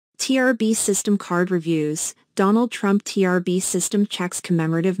TRB System Card Reviews. Donald Trump TRB System checks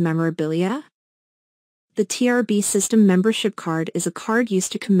commemorative memorabilia. The TRB System membership card is a card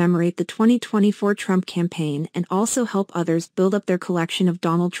used to commemorate the 2024 Trump campaign and also help others build up their collection of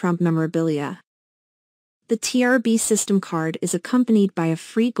Donald Trump memorabilia. The TRB System card is accompanied by a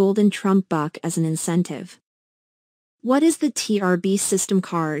free golden Trump buck as an incentive. What is the TRB System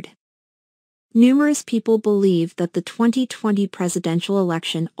card? Numerous people believe that the 2020 presidential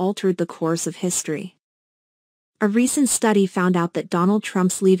election altered the course of history. A recent study found out that Donald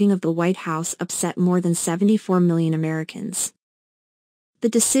Trump's leaving of the White House upset more than 74 million Americans. The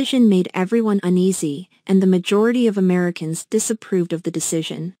decision made everyone uneasy, and the majority of Americans disapproved of the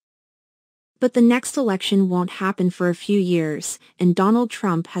decision. But the next election won't happen for a few years, and Donald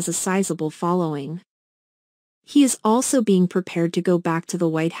Trump has a sizable following. He is also being prepared to go back to the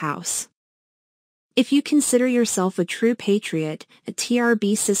White House. If you consider yourself a true patriot, a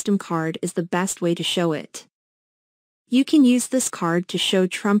TRB System card is the best way to show it. You can use this card to show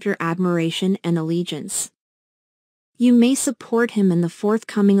Trump your admiration and allegiance. You may support him in the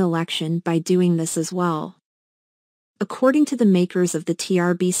forthcoming election by doing this as well. According to the makers of the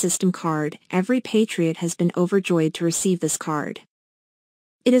TRB System card, every patriot has been overjoyed to receive this card.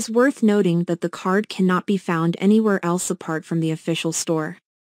 It is worth noting that the card cannot be found anywhere else apart from the official store.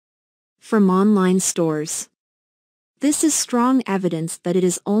 From online stores. This is strong evidence that it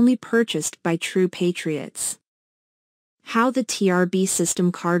is only purchased by true patriots. How the TRB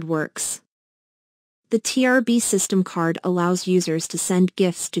System card works. The TRB System card allows users to send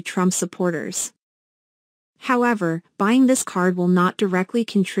gifts to Trump supporters. However, buying this card will not directly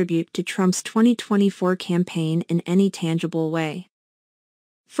contribute to Trump's 2024 campaign in any tangible way.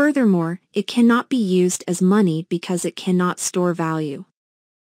 Furthermore, it cannot be used as money because it cannot store value.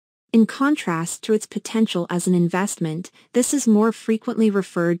 In contrast to its potential as an investment, this is more frequently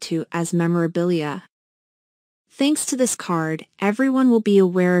referred to as memorabilia. Thanks to this card, everyone will be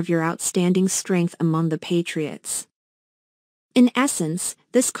aware of your outstanding strength among the patriots. In essence,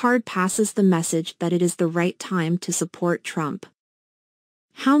 this card passes the message that it is the right time to support Trump.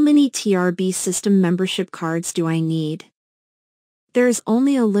 How many TRB System membership cards do I need? There is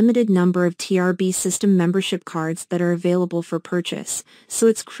only a limited number of TRB System membership cards that are available for purchase, so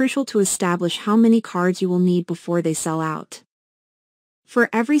it's crucial to establish how many cards you will need before they sell out. For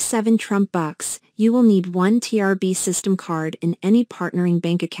every 7 Trump bucks, you will need 1 TRB System card in any partnering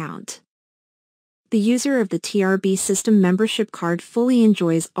bank account. The user of the TRB System membership card fully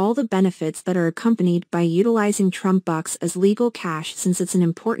enjoys all the benefits that are accompanied by utilizing Trump bucks as legal cash, since it's an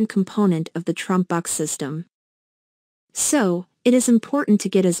important component of the Trump buck system. So, it is important to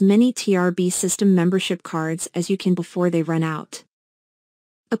get as many TRB System membership cards as you can before they run out.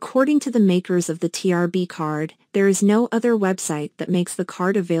 According to the makers of the TRB card, there is no other website that makes the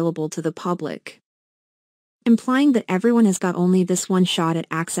card available to the public, implying that everyone has got only this one shot at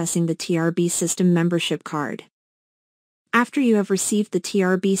accessing the TRB System membership card. After you have received the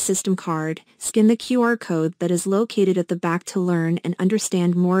TRB System card, scan the QR code that is located at the back to learn and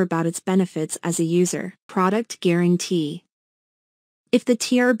understand more about its benefits as a user. Product guarantee. If the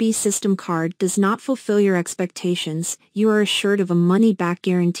TRB System card does not fulfill your expectations, you are assured of a money-back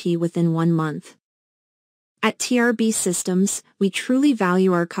guarantee within 1 month. At TRB Systems, we truly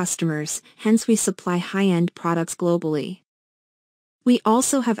value our customers, hence we supply high-end products globally. We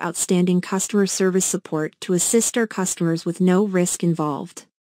also have outstanding customer service support to assist our customers with no risk involved.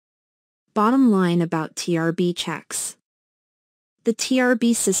 Bottom line about TRB checks. The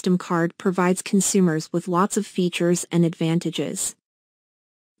TRB System card provides consumers with lots of features and advantages.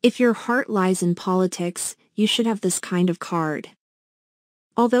 If your heart lies in politics, you should have this kind of card.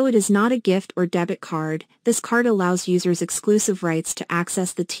 Although it is not a gift or debit card, this card allows users exclusive rights to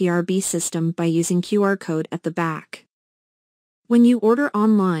access the TRB System by using QR code at the back. When you order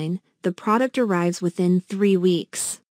online, the product arrives within 3 weeks.